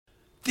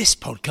This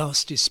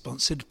podcast is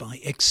sponsored by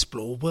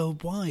Explore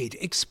Worldwide.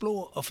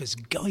 Explore offers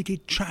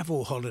guided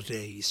travel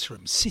holidays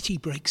from city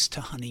breaks to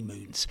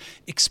honeymoons.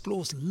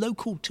 Explore's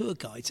local tour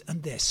guides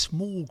and their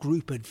small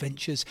group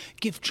adventures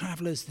give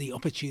travellers the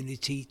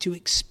opportunity to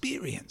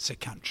experience a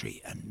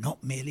country and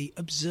not merely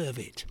observe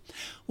it.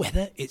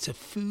 Whether it's a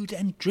food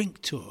and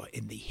drink tour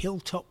in the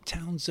hilltop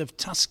towns of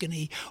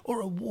Tuscany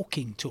or a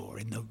walking tour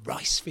in the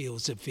rice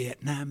fields of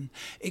Vietnam,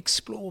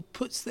 Explore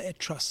puts their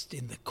trust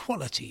in the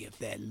quality of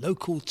their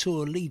local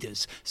tour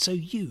leaders so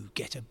you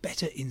get a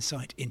better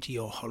insight into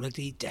your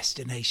holiday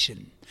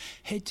destination.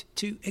 Head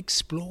to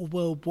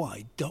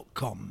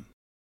exploreworldwide.com.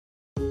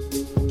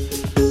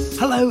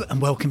 Hello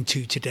and welcome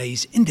to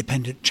today's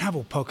independent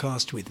travel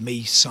podcast with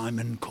me,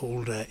 Simon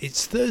Calder.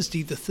 It's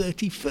Thursday the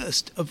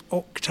 31st of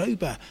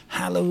October,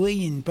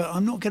 Halloween, but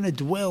I'm not going to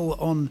dwell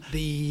on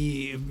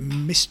the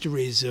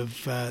mysteries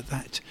of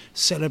that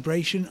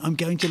celebration. I'm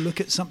going to look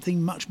at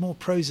something much more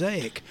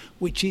prosaic,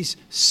 which is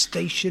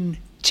station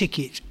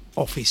ticket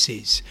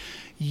offices.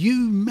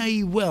 You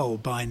may well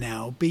by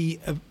now be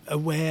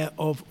aware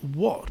of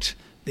what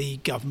the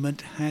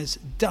government has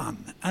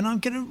done, and I'm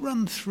going to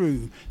run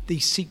through the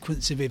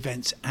sequence of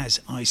events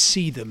as I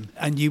see them,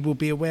 and you will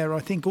be aware,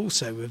 I think,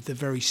 also of the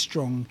very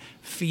strong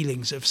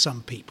feelings of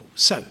some people.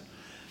 So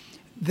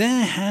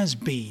there has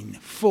been,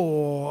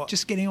 for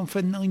just getting on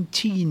for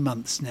 19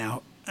 months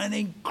now, an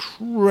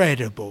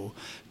incredible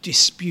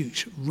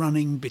dispute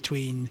running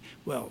between,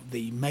 well,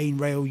 the main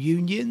rail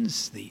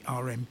unions, the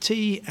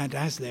RMT and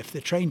ASLEF,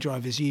 the train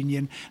drivers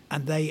union,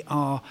 and they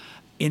are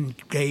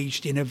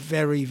engaged in a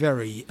very,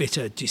 very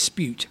bitter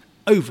dispute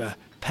over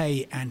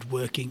pay and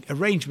working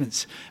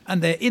arrangements.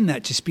 And they're in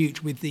that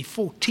dispute with the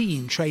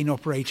 14 train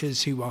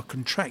operators who are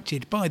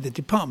contracted by the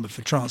Department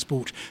for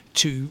Transport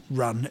to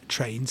run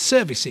train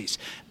services.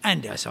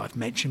 And as I've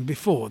mentioned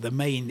before, the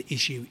main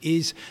issue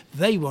is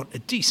they want a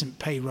decent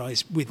pay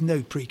rise with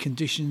no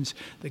preconditions.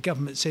 The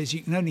government says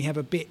you can only have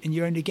a bit and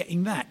you're only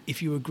getting that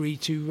if you agree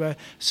to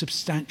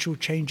substantial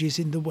changes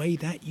in the way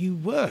that you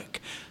work.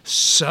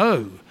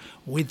 So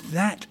with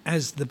that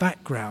as the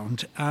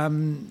background,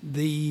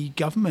 the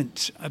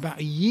government, about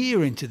a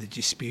year into the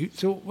dispute,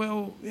 thought,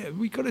 well, yeah,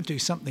 we've got to do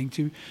something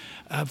to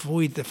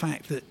avoid the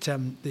fact that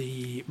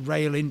the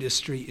rail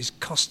industry is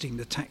costing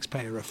the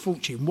taxpayer a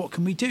fortune. What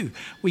can we do?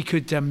 We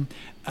could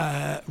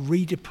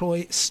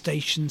redeploy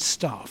station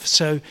staff.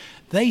 So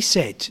they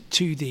said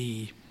to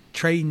the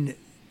train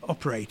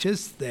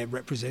operators, they're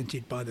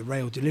represented by the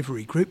Rail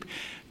Delivery Group,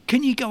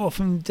 can you go off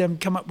and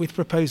come up with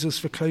proposals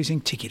for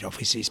closing ticket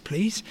offices,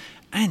 please?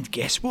 And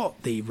guess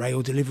what? The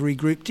Rail Delivery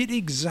Group did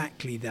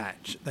exactly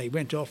that. They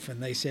went off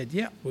and they said,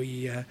 yeah,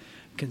 we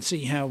can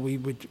see how we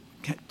would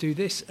do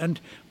this, and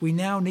we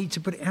now need to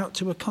put it out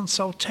to a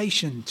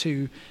consultation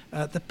to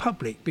the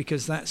public,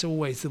 because that's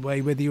always the way,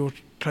 whether you're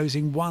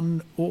closing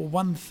 1 or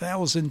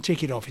 1,000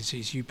 ticket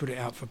offices, you put it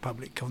out for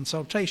public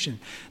consultation.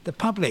 The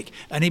public,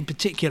 and in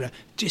particular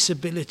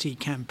disability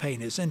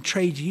campaigners and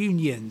trade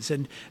unions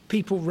and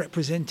people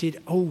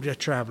represented older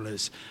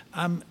travellers,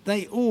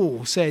 they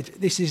all said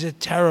this is a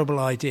terrible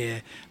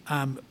idea,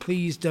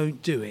 please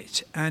don't do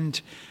it.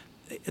 And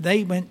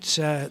they went,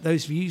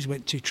 those views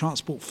went to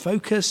Transport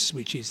Focus,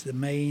 which is the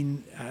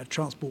main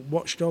transport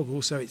watchdog,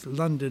 also its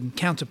London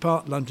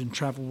counterpart, London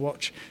Travel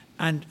Watch,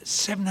 and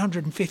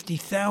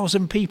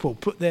 750,000 people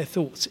put their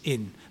thoughts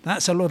in.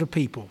 That's a lot of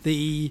people.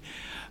 The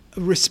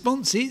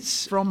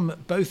responses from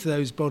both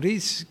those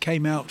bodies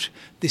came out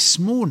this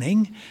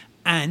morning,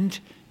 and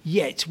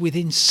yet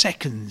within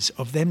seconds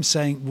of them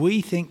saying, we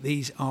think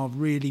these are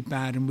really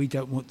bad and we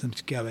don't want them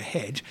to go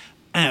ahead,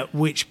 at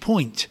which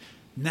point,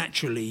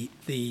 naturally,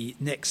 the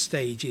next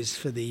stage is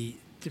for the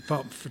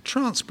Department for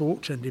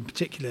Transport, and in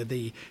particular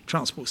the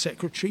Transport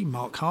Secretary,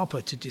 Mark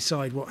Harper, to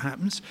decide what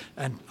happens.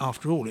 And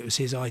after all, it was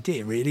his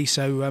idea, really,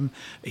 so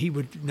he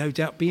would no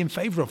doubt be in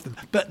favour of them.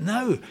 But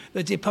no,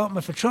 the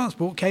Department for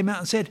Transport came out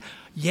and said,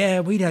 yeah,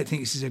 we don't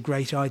think this is a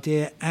great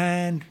idea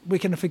and we're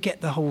going to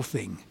forget the whole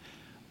thing.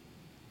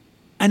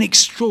 An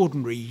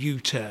extraordinary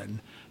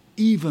U-turn,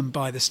 even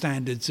by the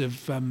standards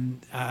of,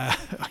 I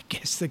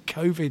guess, the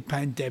COVID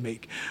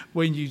pandemic,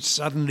 when you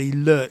suddenly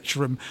lurch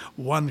from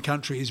one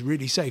country is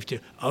really safe to,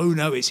 oh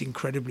no, it's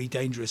incredibly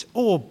dangerous,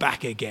 or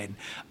back again.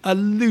 A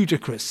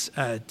ludicrous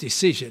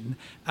decision,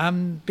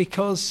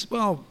 because,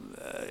 well,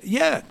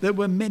 there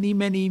were many,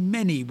 many,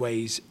 many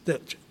ways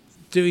that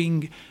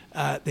doing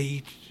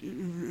the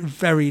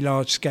very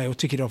large-scale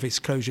ticket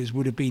office closures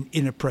would have been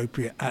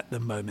inappropriate at the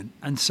moment.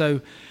 And so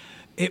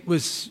it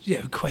was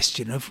a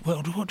question of,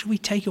 well, what do we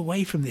take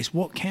away from this?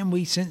 What can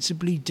we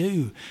sensibly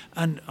do?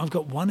 And I've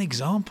got one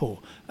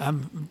example, a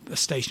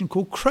station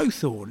called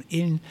Crowthorne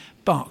in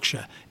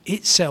Berkshire.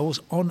 It sells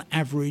on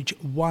average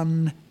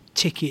 1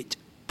 ticket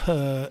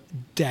per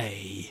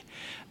day.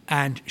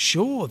 And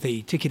sure,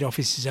 the ticket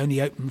office is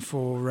only open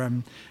for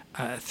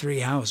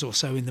 3 hours or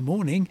so in the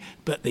morning,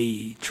 but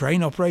the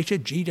train operator,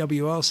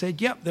 GWR, said,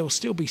 yep, there'll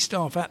still be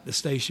staff at the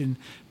station,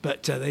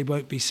 but they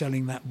won't be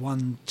selling that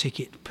 1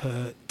 ticket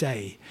per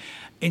day.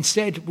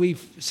 Instead,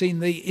 we've seen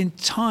the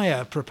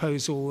entire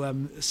proposal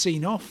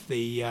seen off.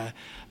 The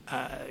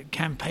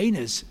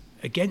campaigners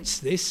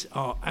against this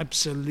are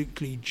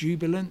absolutely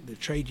jubilant. The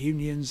trade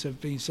unions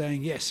have been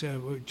saying, yes,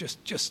 we're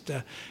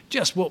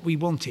just what we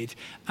wanted.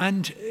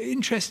 And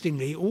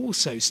interestingly,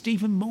 also,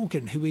 Stephen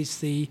Morgan, who is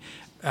the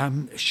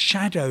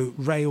shadow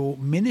rail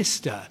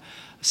minister,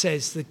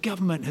 says the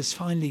government has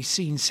finally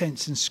seen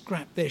sense and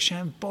scrapped their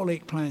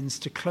shambolic plans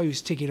to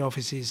close ticket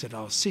offices at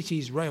our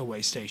city's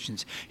railway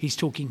stations. He's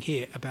talking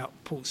here about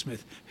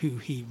Portsmouth, who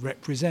he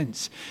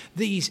represents.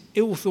 These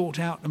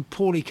ill-thought-out and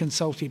poorly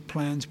consulted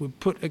plans would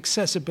put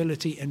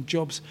accessibility and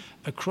jobs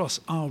across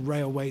our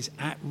railways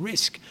at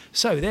risk.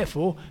 So,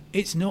 therefore,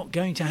 it's not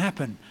going to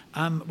happen,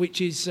 which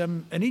is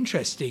an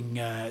interesting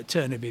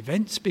turn of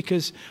events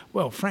because,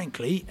 well,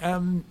 frankly,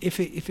 if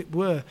it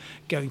were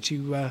going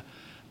to...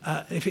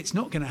 if it's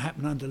not going to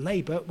happen under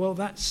Labour, well,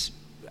 that's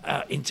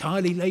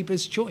entirely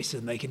Labour's choice,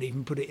 and they can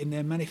even put it in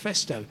their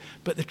manifesto.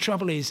 But the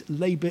trouble is,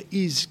 Labour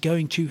is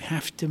going to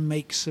have to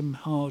make some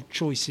hard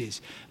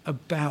choices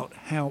about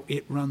how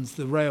it runs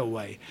the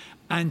railway.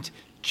 And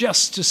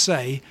just to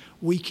say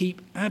we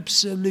keep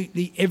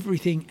absolutely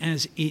everything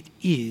as it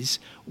is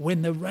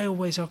when the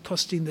railways are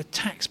costing the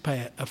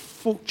taxpayer a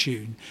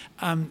fortune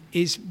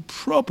is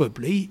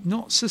probably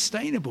not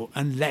sustainable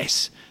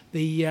unless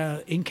the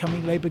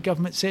incoming Labour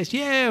government says,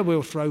 yeah,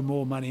 we'll throw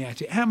more money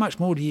at it. How much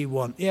more do you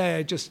want?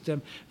 Yeah, just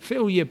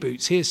fill your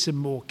boots. Here's some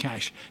more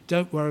cash.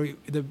 Don't worry,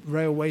 the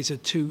railways are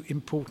too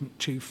important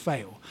to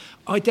fail.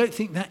 I don't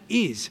think that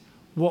is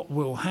what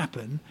will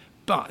happen,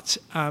 but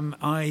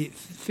I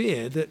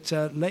fear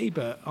that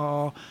Labour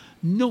are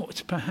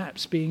not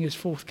perhaps being as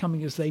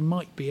forthcoming as they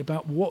might be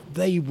about what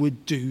they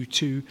would do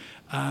to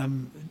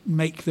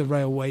make the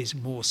railways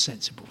more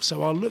sensible.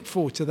 So I'll look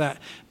forward to that.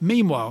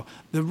 Meanwhile,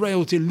 the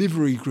Rail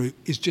Delivery Group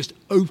is just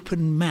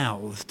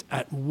open-mouthed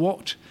at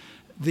what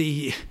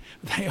they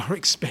are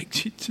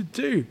expected to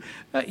do.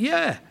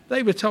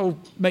 They were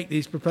told, make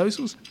these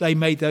proposals. They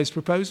made those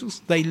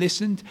proposals. They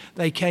listened.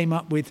 They came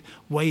up with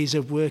ways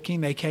of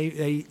working.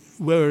 They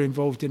were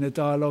involved in a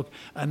dialogue,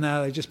 and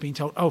now they've just been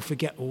told, oh,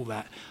 forget all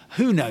that.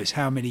 Who knows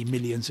how many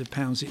millions of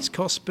pounds it's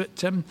cost,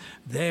 but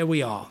there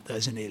we are.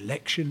 There's an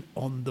election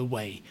on the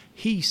way,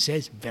 he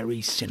says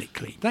very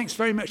cynically. Thanks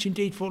very much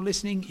indeed for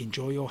listening.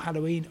 Enjoy your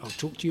Halloween. I'll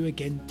talk to you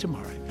again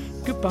tomorrow.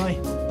 Goodbye.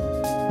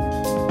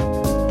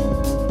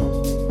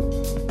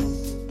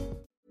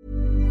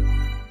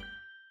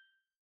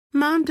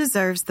 Mom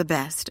deserves the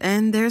best,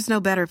 and there's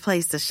no better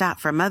place to shop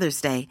for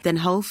Mother's Day than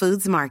Whole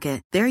Foods Market.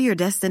 They're your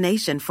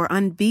destination for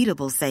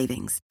unbeatable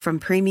savings, from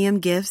premium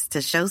gifts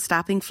to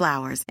show-stopping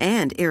flowers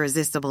and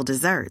irresistible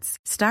desserts.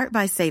 Start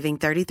by saving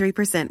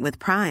 33% with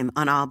Prime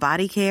on all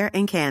body care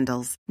and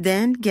candles.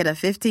 Then get a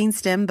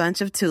 15-stem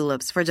bunch of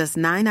tulips for just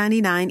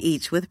 $9.99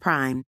 each with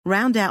Prime.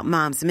 Round out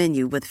Mom's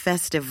menu with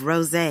festive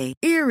rosé,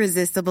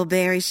 irresistible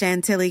berry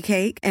chantilly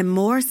cake, and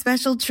more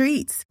special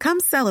treats.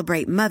 Come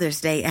celebrate Mother's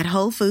Day at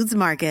Whole Foods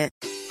Market.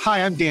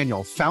 Hi, I'm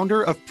Daniel,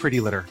 founder of Pretty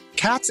Litter.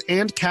 Cats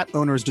and cat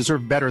owners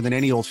deserve better than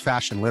any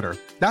old-fashioned litter.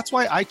 That's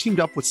why I teamed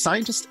up with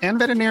scientists and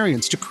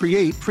veterinarians to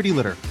create Pretty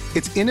Litter.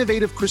 Its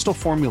innovative crystal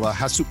formula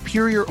has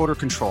superior odor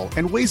control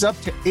and weighs up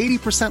to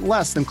 80%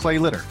 less than clay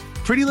litter.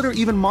 Pretty Litter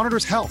even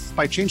monitors health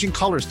by changing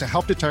colors to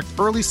help detect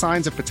early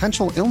signs of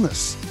potential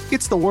illness.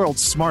 It's the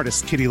world's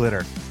smartest kitty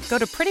litter. Go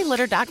to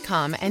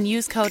prettylitter.com and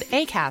use code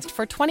ACAST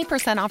for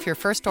 20% off your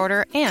first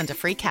order and a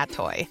free cat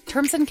toy.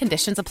 Terms and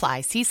conditions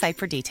apply. See site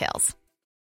for details.